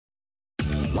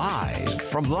Live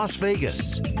from Las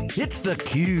Vegas, it's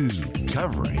theCUBE,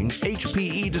 covering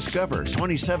HPE Discover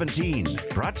 2017.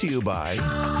 Brought to you by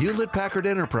Hewlett Packard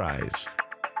Enterprise.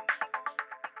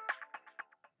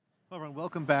 Hello everyone,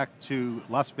 welcome back to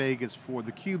Las Vegas for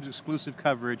theCUBE's exclusive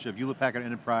coverage of Hewlett Packard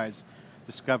Enterprise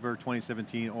Discover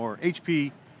 2017, or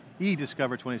HPE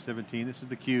Discover 2017. This is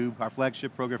theCUBE, our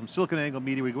flagship program from SiliconANGLE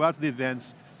Media. We go out to the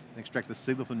events and extract the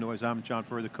signal from noise. I'm John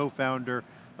Furrier, the co-founder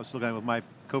of SiliconANGLE, with my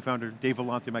co-founder Dave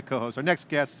Vellante, my co-host. Our next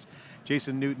guests,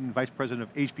 Jason Newton, Vice President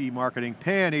of HPE Marketing,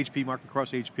 Pan-HPE Marketing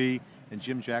across HP, and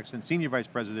Jim Jackson, Senior Vice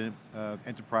President of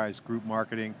Enterprise Group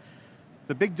Marketing.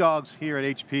 The big dogs here at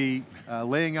HP,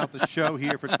 laying out the show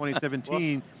here for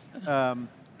 2017.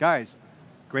 Guys,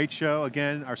 great show,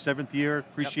 again, our 7th year,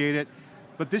 appreciate it.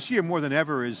 But this year, more than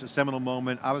ever, is a seminal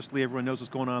moment. Obviously, everyone knows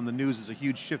what's going on in the news. There's a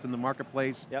huge shift in the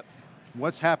marketplace.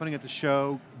 What's happening at the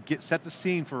show? Set the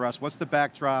scene for us. What's the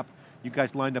backdrop? You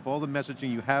guys lined up all the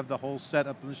messaging. You have the whole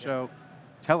setup in the show.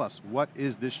 Tell us, what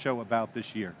is this show about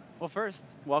this year? Well, first,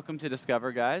 welcome to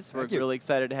Discover, guys. We're really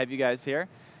excited to have you guys here.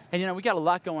 And you know, we got a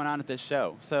lot going on at this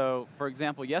show. So, for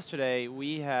example, yesterday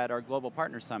we had our Global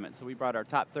Partner Summit. So we brought our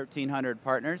top 1,300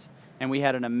 partners, and we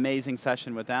had an amazing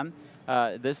session with them.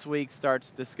 This week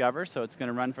starts Discover, so it's going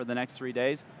to run for the next 3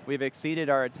 days. We've exceeded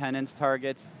our attendance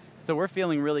targets, so we're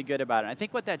feeling really good about it. I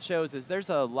think what that shows is there's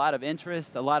a lot of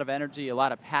interest, a lot of energy, a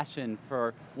lot of passion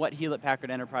for what Hewlett Packard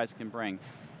Enterprise can bring.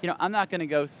 You know, I'm not going to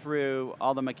go through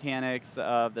all the mechanics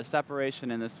of the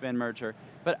separation and the spin merger,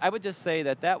 but I would just say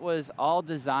that that was all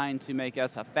designed to make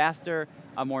us a faster,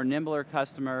 a more nimbler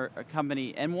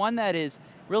company, and one that is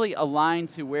really aligned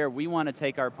to where we want to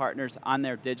take our partners on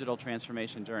their digital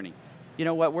transformation journey. You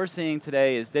know, what we're seeing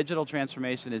today is digital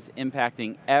transformation is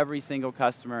impacting every single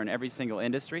customer and every single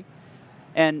industry.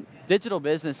 And digital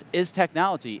business is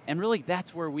technology, and really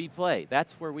that's where we play.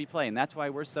 That's where we play, and that's why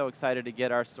we're so excited to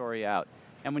get our story out.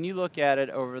 And when you look at it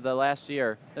over the last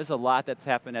year, there's a lot that's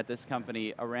happened at this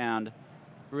company around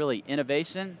really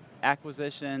innovation,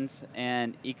 acquisitions,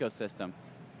 and ecosystem.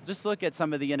 Just look at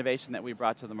some of the innovation that we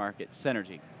brought to the market.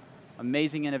 Synergy,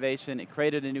 amazing innovation. It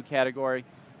created a new category.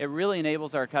 It really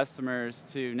enables our customers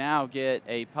to now get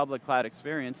a public cloud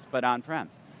experience, but on-prem.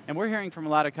 And we're hearing from a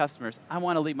lot of customers, I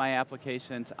want to leave my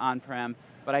applications on-prem,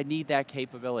 but I need that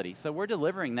capability. So we're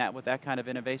delivering that with that kind of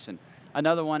innovation.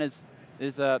 Another one is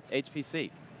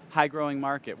HPC, high-growing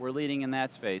market. We're leading in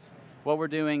that space. What we're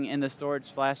doing in the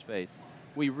storage flash space.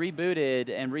 We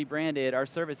rebooted and rebranded our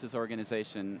services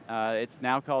organization. It's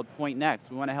now called Point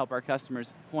Next. We want to help our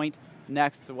customers point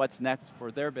next to what's next for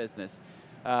their business.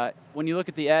 When you look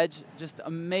at the edge, just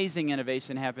amazing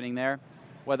innovation happening there,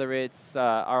 whether it's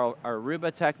our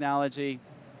Aruba technology,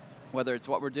 whether it's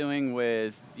what we're doing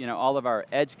with all of our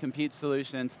edge compute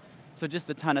solutions, so just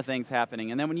a ton of things happening.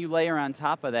 And then when you layer on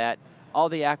top of that, all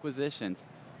the acquisitions,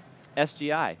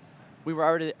 SGI. We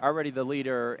were already the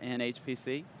leader in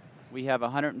HPC. We have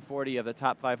 140 of the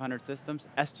top 500 systems.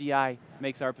 SGI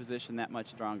makes our position that much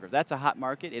stronger. That's a hot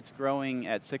market. It's growing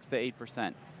at 6 to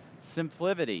 8%.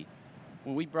 SimpliVity.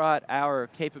 When we brought our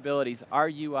capabilities, our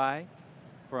UI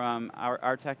from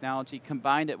our technology,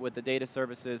 combined it with the data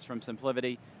services from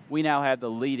SimpliVity, we now have the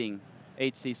leading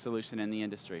HC solution in the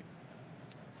industry.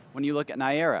 When you look at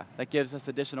Niera, that gives us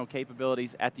additional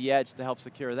capabilities at the edge to help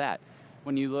secure that.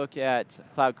 When you look at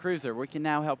Cloud Cruiser, we can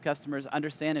now help customers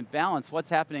understand and balance what's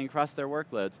happening across their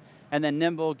workloads. And then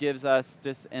Nimble gives us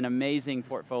just an amazing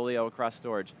portfolio across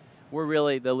storage. We're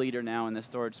really the leader now in the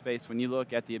storage space when you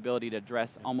look at the ability to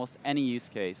address almost any use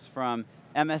case, from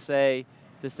MSA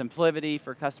to SimpliVity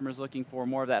for customers looking for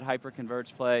more of that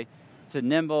hyper-converged play, to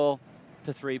Nimble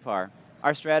to 3PAR.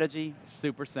 Our strategy is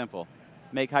super simple.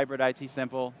 Make hybrid IT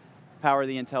simple, power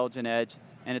the intelligent edge,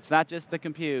 and it's not just the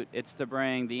compute, it's to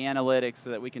bring the analytics so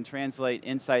that we can translate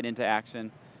insight into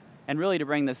action, and really to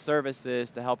bring the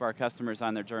services to help our customers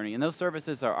on their journey. And those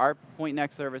services are our Point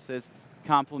Next services,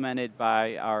 complemented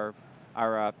by our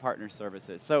partner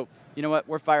services. So, you know what,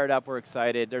 we're fired up, we're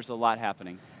excited, there's a lot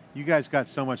happening. You guys got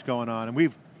so much going on, and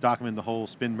we've documented the whole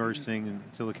spin merge thing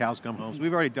until the cows come home, so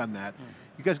we've already done that.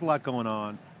 You guys got a lot going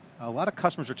on. A lot of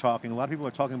customers are talking, a lot of people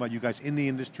are talking about you guys in the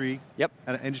industry, at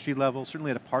an industry level, certainly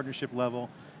at a partnership level.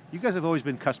 You guys have always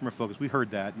been customer focused, we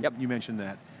heard that, you mentioned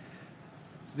that.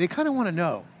 They kind of want to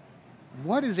know,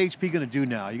 what is HP going to do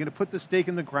now? You're going to put the stake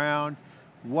in the ground,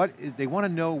 they want to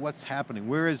know what's happening.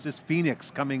 Where is this phoenix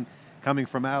coming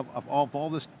from out of all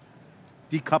this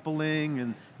decoupling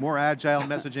and more agile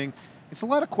messaging? It's a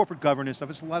lot of corporate governance stuff,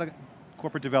 it's a lot of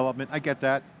corporate development, I get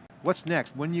that. What's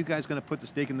next? When are you guys going to put the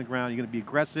stake in the ground? Are you going to be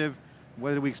aggressive?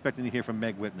 What are we expecting to hear from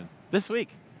Meg Whitman? This week.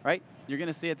 right? You're going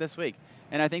to see it this week.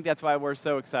 And I think that's why we're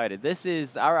so excited. This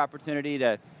is our opportunity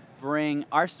to bring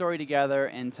our story together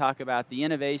and talk about the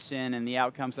innovation and the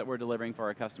outcomes that we're delivering for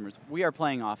our customers. We are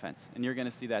playing offense, and you're going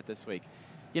to see that this week.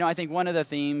 You know, I think one of the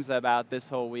themes about this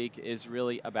whole week is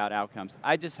really about outcomes.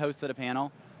 I just hosted a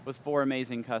panel with 4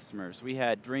 amazing customers. We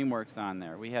had DreamWorks on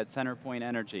there, we had CenterPoint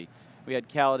Energy, we had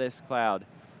Calidus Cloud,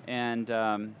 and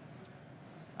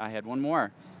I had one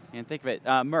more, can't think of it,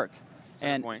 Merck.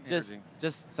 CenterPoint and Energy.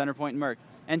 Just CenterPoint and Merck.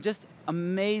 And just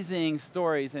amazing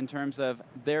stories in terms of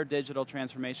their digital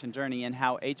transformation journey and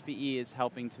how HPE is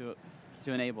helping to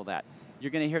enable that.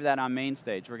 You're going to hear that on main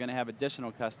stage. We're going to have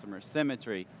additional customers,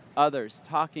 Symmetry, others,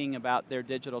 talking about their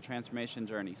digital transformation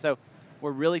journey. So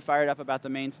we're really fired up about the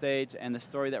main stage and the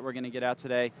story that we're going to get out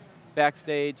today.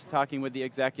 Backstage, talking with the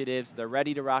executives, they're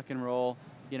ready to rock and roll.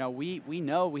 You know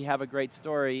we have a great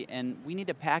story, and we need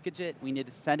to package it, we need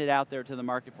to send it out there to the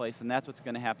marketplace, and that's what's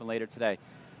going to happen later today.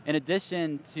 In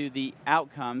addition to the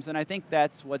outcomes, and I think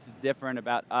that's what's different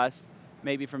about us,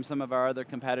 maybe from some of our other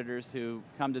competitors who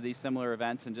come to these similar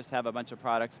events and just have a bunch of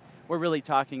products, we're really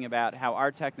talking about how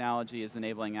our technology is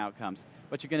enabling outcomes.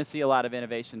 But you're going to see a lot of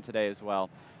innovation today as well,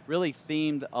 really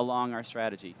themed along our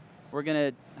strategy. We're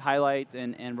going to highlight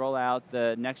and roll out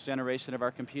the next generation of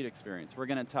our compute experience. We're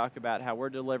going to talk about how we're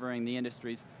delivering the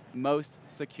industry's most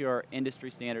secure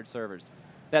industry standard servers.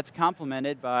 That's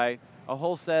complemented by a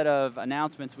whole set of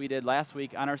announcements we did last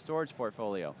week on our storage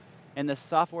portfolio. In the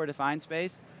software-defined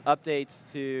space, updates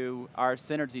to our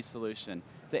Synergy solution,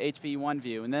 to HPE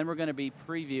OneView, and then we're going to be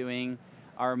previewing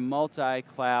our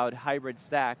multi-cloud hybrid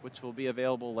stack, which will be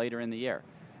available later in the year.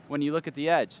 When you look at the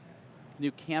edge,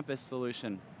 new campus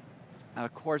solution,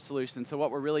 core solution. So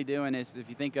what we're really doing is, if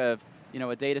you think of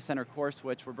a data center core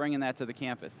switch, we're bringing that to the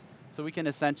campus. So we can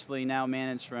essentially now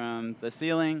manage from the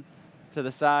ceiling to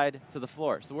the side to the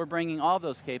floor. So we're bringing all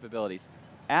those capabilities.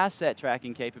 Asset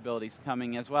tracking capabilities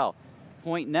coming as well.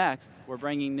 Point next, we're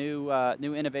bringing new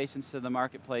innovations to the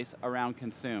marketplace around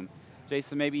consume.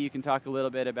 Jason, maybe you can talk a little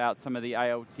bit about some of the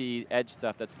IoT edge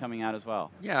stuff that's coming out as well.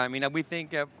 Yeah, I mean, we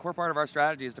think a core part of our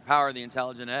strategy is to power the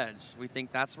intelligent edge. We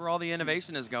think that's where all the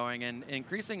innovation is going, and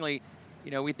increasingly,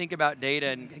 we think about data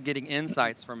and getting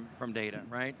insights from data,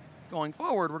 right? Going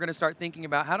forward, we're going to start thinking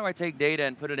about how do I take data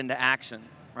and put it into action,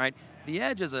 right? The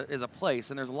edge is a place,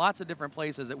 and there's lots of different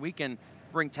places that we can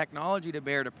bring technology to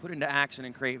bear to put into action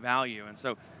and create value. And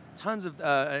so tons of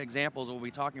examples we'll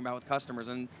be talking about with customers,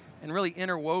 and really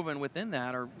interwoven within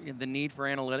that are the need for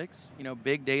analytics,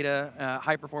 big data,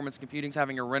 high performance computing is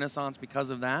having a renaissance because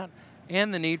of that,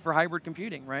 and the need for hybrid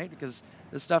computing, right? Because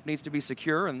this stuff needs to be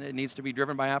secure and it needs to be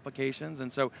driven by applications.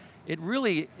 And so it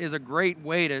really is a great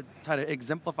way to try to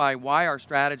exemplify why our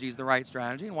strategy is the right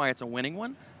strategy and why it's a winning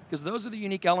one, because those are the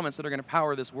unique elements that are going to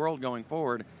power this world going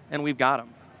forward, and we've got them.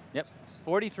 Yep,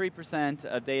 43%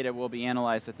 of data will be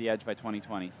analyzed at the edge by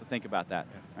 2020, so think about that,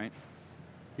 right?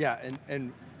 Yeah,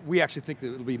 and we actually think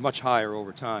that it'll be much higher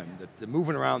over time, that the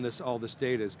moving around all this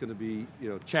data is going to be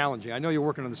challenging. I know you're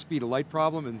working on the speed of light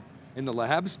problem in the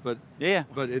labs, but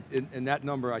and that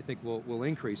number I think will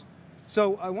increase.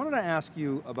 So I wanted to ask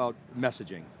you about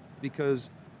messaging, because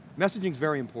messaging is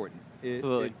very important.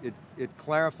 Absolutely. It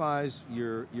clarifies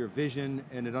your vision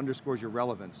and it underscores your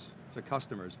relevance to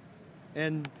customers.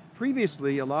 And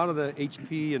previously, a lot of the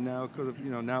HP and now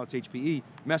it's HPE,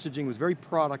 messaging was very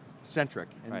product centric,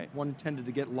 and one tended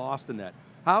to get lost in that.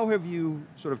 How have you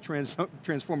sort of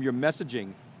transformed your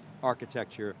messaging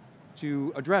architecture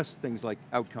to address things like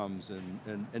outcomes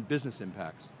and business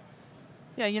impacts?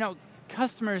 Yeah,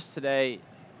 customers today,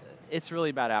 it's really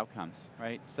about outcomes,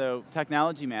 right? So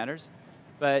technology matters,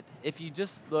 but if you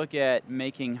just look at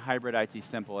making hybrid IT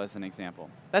simple as an example,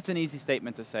 that's an easy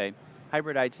statement to say.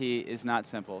 Hybrid IT is not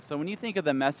simple. So when you think of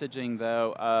the messaging,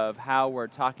 though, of how we're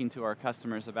talking to our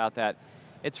customers about that,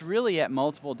 it's really at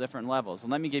multiple different levels. And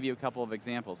let me give you a couple of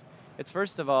examples. It's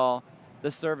first of all,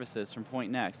 the services from Point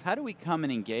Next. How do we come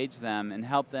and engage them and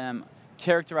help them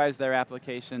characterize their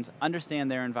applications,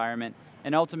 understand their environment,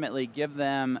 and ultimately give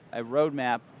them a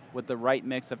roadmap with the right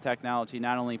mix of technology,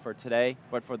 not only for today,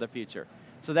 but for the future.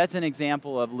 So that's an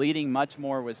example of leading much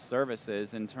more with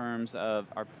services in terms of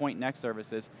our Point Next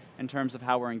services, in terms of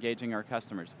how we're engaging our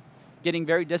customers. Getting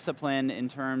very disciplined in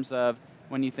terms of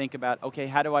when you think about, okay,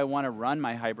 how do I want to run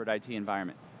my hybrid IT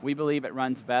environment? We believe it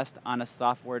runs best on a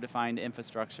software-defined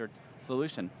infrastructure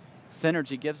solution.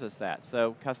 Synergy gives us that.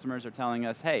 So customers are telling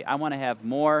us, hey, I want to have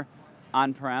more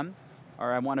on-prem,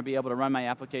 or I want to be able to run my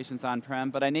applications on-prem,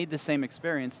 but I need the same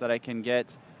experience that I can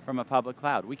get from a public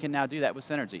cloud. We can now do that with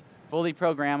Synergy. Fully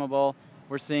programmable,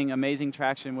 we're seeing amazing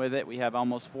traction with it. We have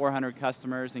almost 400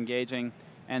 customers engaging,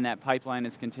 and that pipeline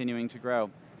is continuing to grow.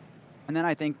 And then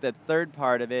I think the third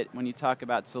part of it, when you talk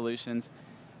about solutions,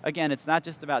 again, it's not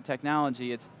just about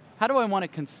technology, it's how do I want to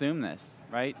consume this,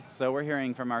 right? So we're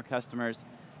hearing from our customers,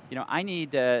 you know, I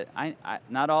need to,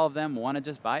 not all of them want to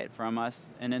just buy it from us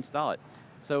and install it.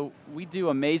 So we do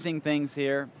amazing things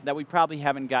here that we probably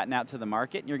haven't gotten out to the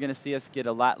market, and you're going to see us get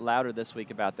a lot louder this week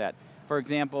about that. For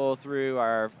example, through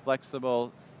our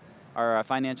our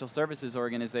financial services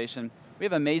organization, we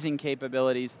have amazing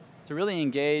capabilities to really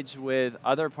engage with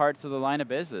other parts of the line of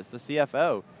business, the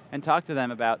CFO, and talk to them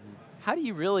about how do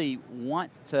you really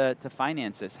want to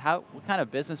finance this? What kind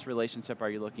of business relationship are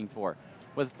you looking for?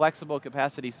 With flexible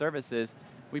capacity services,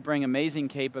 we bring amazing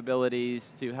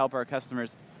capabilities to help our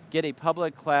customers get a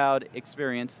public cloud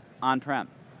experience on-prem.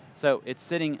 So it's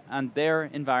sitting on their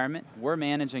environment, we're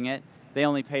managing it, they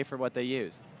only pay for what they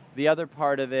use. The other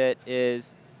part of it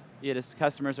is,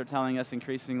 customers are telling us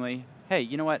increasingly, hey,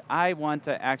 you know what, I want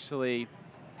to actually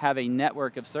have a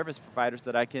network of service providers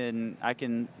that I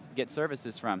can get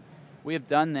services from. We have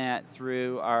done that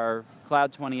through our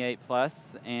Cloud 28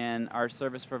 Plus and our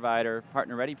service provider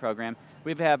Partner Ready program.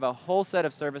 We have a whole set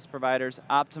of service providers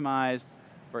optimized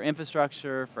for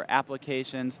infrastructure, for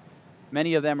applications.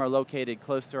 Many of them are located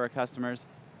close to our customers.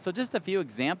 So just a few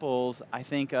examples, I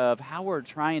think, of how we're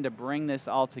trying to bring this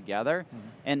all together,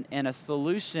 and a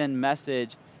solution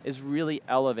message is really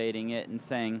elevating it and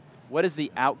saying, what is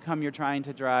the outcome you're trying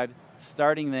to drive,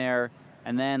 starting there,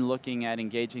 and then looking at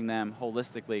engaging them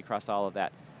holistically across all of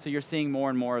that. So you're seeing more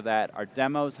and more of that. Our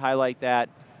demos highlight that.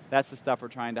 That's the stuff we're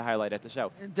trying to highlight at the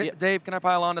show. Dave, can I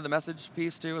pile on to the message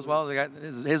piece too as well?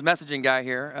 His messaging guy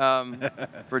here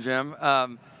for Jim.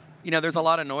 You know, there's a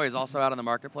lot of noise also out in the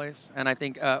marketplace, and I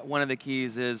think one of the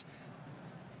keys is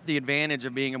the advantage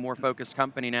of being a more focused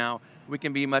company now. We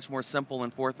can be much more simple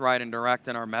and forthright and direct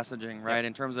in our messaging, right?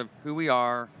 In terms of who we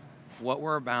are, what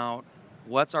we're about,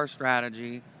 what's our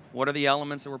strategy, what are the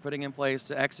elements that we're putting in place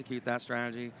to execute that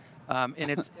strategy.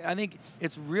 And I think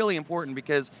it's really important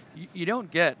because you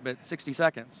don't get but 60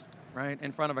 seconds, right,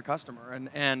 in front of a customer,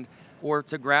 or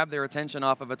to grab their attention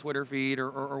off of a Twitter feed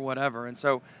or whatever. And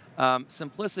so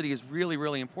simplicity is really,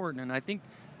 really important. And I think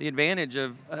the advantage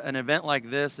of an event like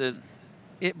this is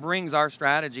it brings our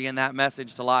strategy and that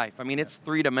message to life. I mean, it's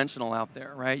three-dimensional out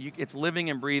there, right? It's living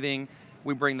and breathing.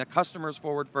 We bring the customers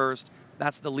forward first.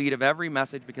 That's the lead of every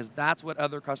message because that's what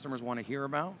other customers want to hear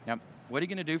about. Yep. What are you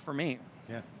going to do for me?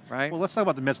 Yeah. Right? Well, let's talk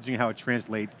about the messaging, how it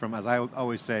translates from, as I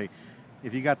always say,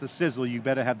 if you got the sizzle, you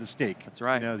better have the steak. That's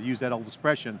right. You know, use that old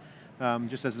expression.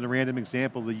 Just as a random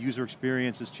example, the user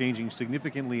experience is changing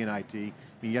significantly in IT. I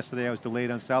mean, yesterday I was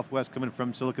delayed on Southwest coming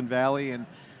from Silicon Valley, and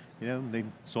you know, they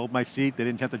sold my seat. They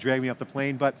didn't have to drag me off the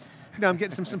plane, but you know, I'm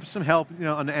getting some help, you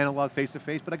know, on the analog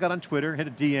face-to-face. But I got on Twitter, hit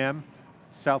a DM,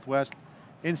 Southwest,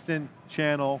 instant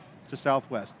channel to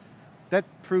Southwest. That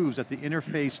proves that the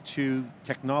interface to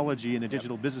technology in a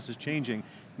digital business is changing.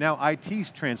 Now IT's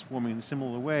transforming in a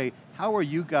similar way. How are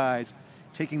you guys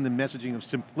taking the messaging of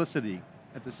simplicity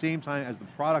at the same time as the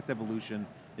product evolution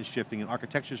is shifting and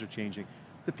architectures are changing?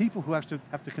 The people who have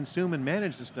to consume and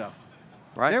manage the stuff,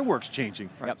 their work's changing.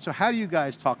 Right. So how do you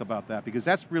guys talk about that? Because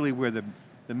that's really where the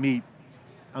meat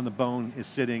on the bone is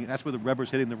sitting. That's where the rubber's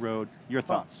hitting the road. Your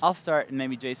thoughts? Well, I'll start, and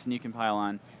maybe Jason, you can pile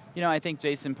on. You know, I think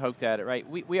Jason poked at it, right?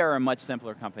 We are a much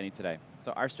simpler company today.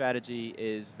 So our strategy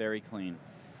is very clean.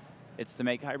 It's to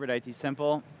make hybrid IT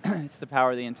simple, it's to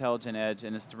power the intelligent edge,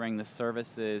 and it's to bring the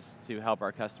services to help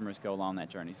our customers go along that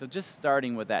journey. So just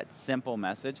starting with that simple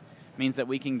message means that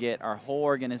we can get our whole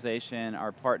organization,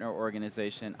 our partner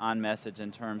organization on message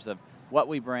in terms of what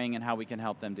we bring and how we can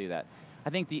help them do that. I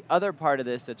think the other part of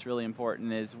this that's really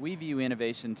important is we view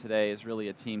innovation today as really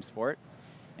a team sport.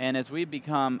 And as we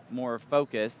become more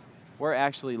focused, we're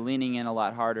actually leaning in a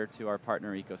lot harder to our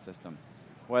partner ecosystem.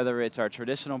 Whether it's our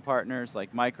traditional partners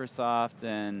like Microsoft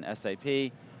and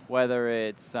SAP, whether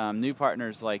it's new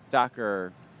partners like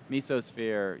Docker,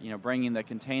 Mesosphere, you know, bringing the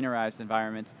containerized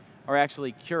environments, or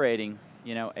actually curating,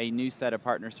 you know, a new set of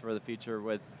partners for the future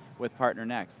with Partner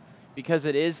Next. Because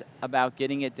it is about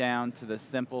getting it down to the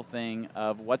simple thing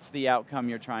of what's the outcome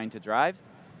you're trying to drive,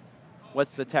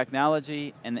 what's the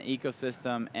technology and the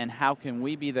ecosystem, and how can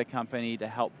we be the company to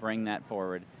help bring that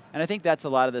forward. And I think that's a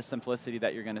lot of the simplicity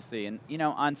that you're going to see. And you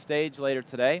know, on stage later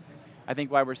today, I think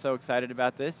why we're so excited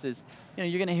about this is, you know,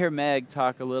 you're going to hear Meg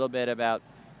talk a little bit about,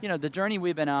 you know, the journey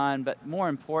we've been on, but more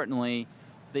importantly,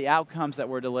 the outcomes that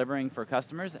we're delivering for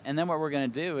customers. And then what we're going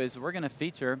to do is we're going to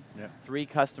feature 3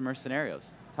 customer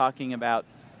scenarios, talking about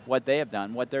what they have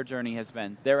done, what their journey has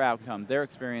been, their outcome, their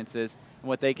experiences, and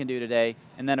what they can do today,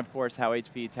 and then of course how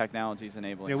HPE technology is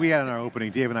enabling. Yeah, we had in our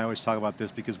opening, Dave and I always talk about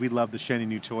this because we love the shiny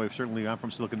new toy. Certainly I'm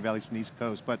from Silicon Valley, from the East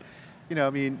Coast, but I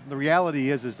mean, the reality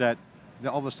is that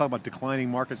all this talk about declining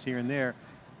markets here and there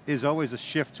is always a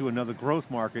shift to another growth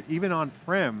market. Even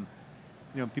on-prem,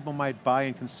 people might buy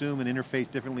and consume and interface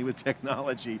differently with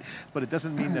technology, but it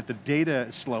doesn't mean that the data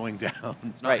is slowing down.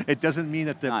 Right. It doesn't mean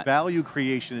that the value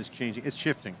creation is changing, it's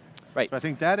shifting. Right. So I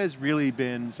think that has really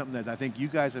been something that I think you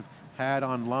guys have had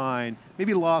online,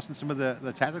 maybe lost in some of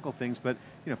the tactical things, but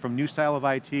from new style of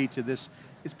IT to this,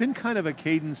 it's been kind of a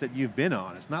cadence that you've been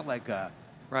on. It's not like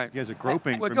right. You guys are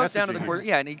groping well, for it goes down to messaging.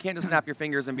 yeah, and you can't just snap your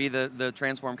fingers and be the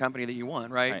transform company that you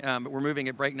want, right? But we're moving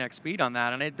at breakneck speed on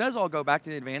that, and it does all go back to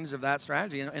the advantage of that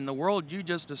strategy. In the world you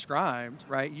just described,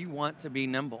 right, you want to be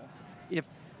nimble. If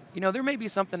there may be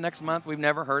something next month we've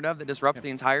never heard of that disrupts the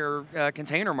entire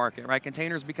container market, right?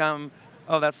 Containers become,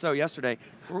 oh, that's so yesterday.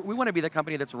 We want to be the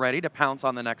company that's ready to pounce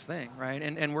on the next thing, right?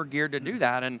 And we're geared to do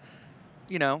that, and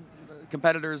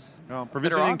competitors. Well,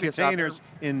 provisioning containers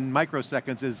in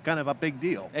microseconds is kind of a big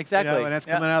deal. Exactly. And that's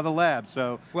coming out of the lab.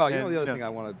 So. Well, the other thing I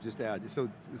want to just add. So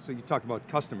you talked about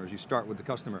customers. You start with the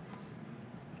customer.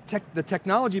 The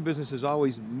technology business has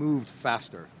always moved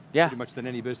faster, pretty much than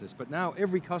any business. But now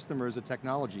every customer is a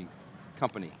technology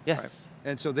company. Yes.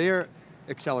 Right? And so they're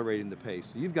accelerating the pace.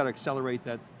 So you've got to accelerate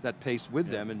that pace with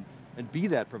them and be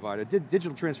that provider.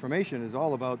 Digital transformation is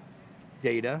all about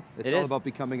data. It's all about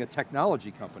becoming a technology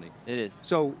company. It is.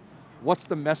 So what's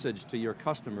the message to your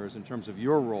customers in terms of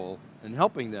your role in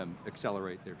helping them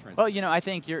accelerate their transformation? Well, I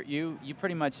think you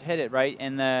pretty much hit it, right?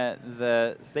 And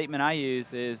the statement I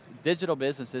use is digital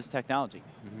business is technology.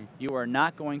 Mm-hmm. You are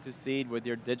not going to succeed with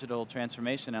your digital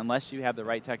transformation unless you have the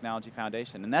right technology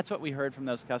foundation. And that's what we heard from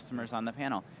those customers on the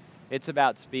panel. It's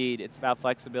about speed, it's about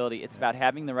flexibility, it's about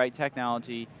having the right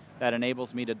technology that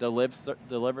enables me to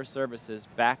deliver services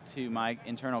back to my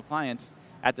internal clients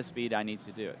at the speed I need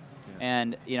to do it.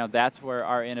 And that's where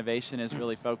our innovation is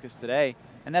really focused today.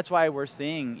 And that's why we're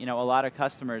seeing a lot of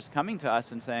customers coming to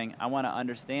us and saying, I want to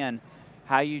understand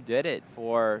how you did it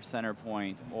for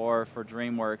Centerpoint or for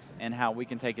DreamWorks and how we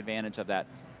can take advantage of that.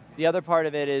 The other part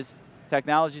of it is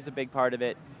technology is a big part of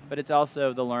it, but it's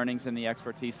also the learnings and the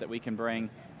expertise that we can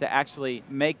bring to actually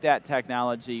make that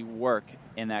technology work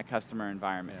in that customer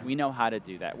environment. We know how to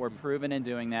do that. We're proven in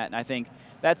doing that, and I think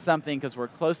that's something, because we're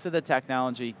close to the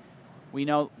technology, we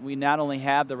know we not only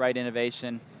have the right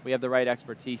innovation, we have the right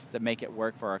expertise to make it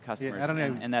work for our customers,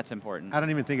 and that's important. I don't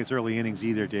even think it's early innings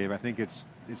either, Dave. I think it's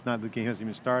not, the game hasn't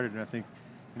even started, and I think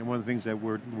one of the things that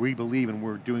we believe and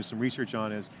we're doing some research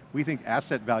on is we think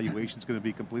asset valuation is going to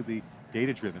be completely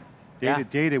data-driven.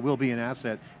 Data will be an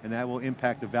asset, and that will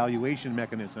impact the valuation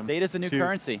mechanism. Data's a new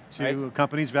currency, to a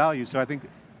company's value. So I think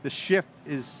the shift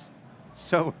is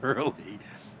so early.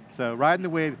 So riding the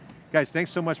wave. Guys, thanks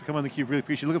so much for coming on theCUBE, really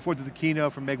appreciate it. Looking forward to the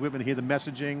keynote from Meg Whitman to hear the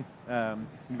messaging.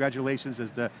 Congratulations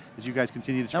as you guys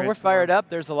continue to transform. No, we're fired up,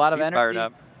 there's a lot of energy. Fired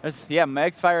up.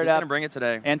 Meg's fired up. She's going to bring it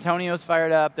today. Antonio's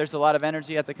fired up. There's a lot of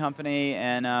energy at the company,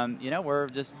 and we're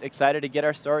just excited to get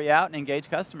our story out and engage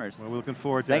customers. Well, we're looking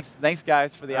forward to it. Thanks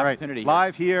guys for the opportunity.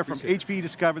 Live here from HPE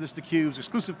Discover, this is theCUBE's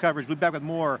exclusive coverage. We'll be back with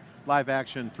more live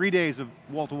action, 3 days of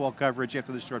wall-to-wall coverage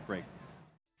after this short break.